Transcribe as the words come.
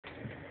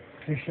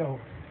fish out.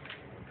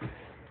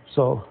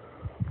 So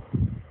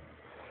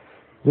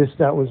this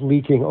that was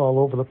leaking all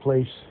over the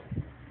place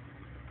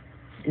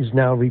is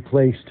now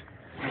replaced,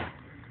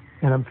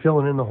 and I'm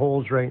filling in the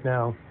holes right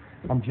now.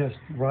 I'm just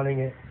running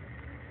it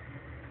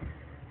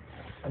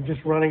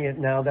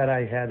now that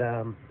I had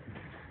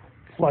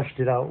flushed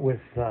it out with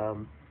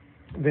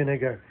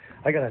vinegar.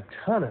 I got a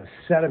ton of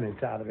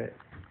sediment out of it,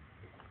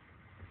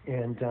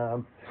 and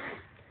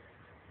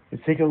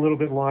it's taken a little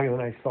bit longer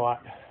than I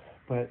thought,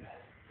 but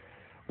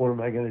what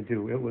am I going to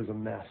do? It was a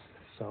mess.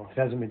 So it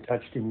hasn't been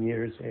touched in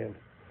years, and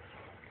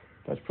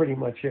that's pretty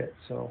much it.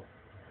 So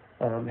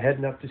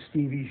heading up to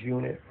Stevie's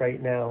unit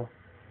right now,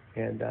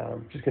 and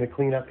just going to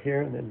clean up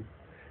here and then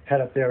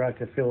head up there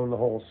to fill in the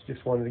holes.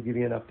 Just wanted to give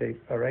you an update.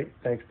 All right?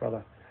 Thanks,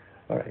 brother.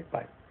 All right,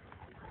 bye.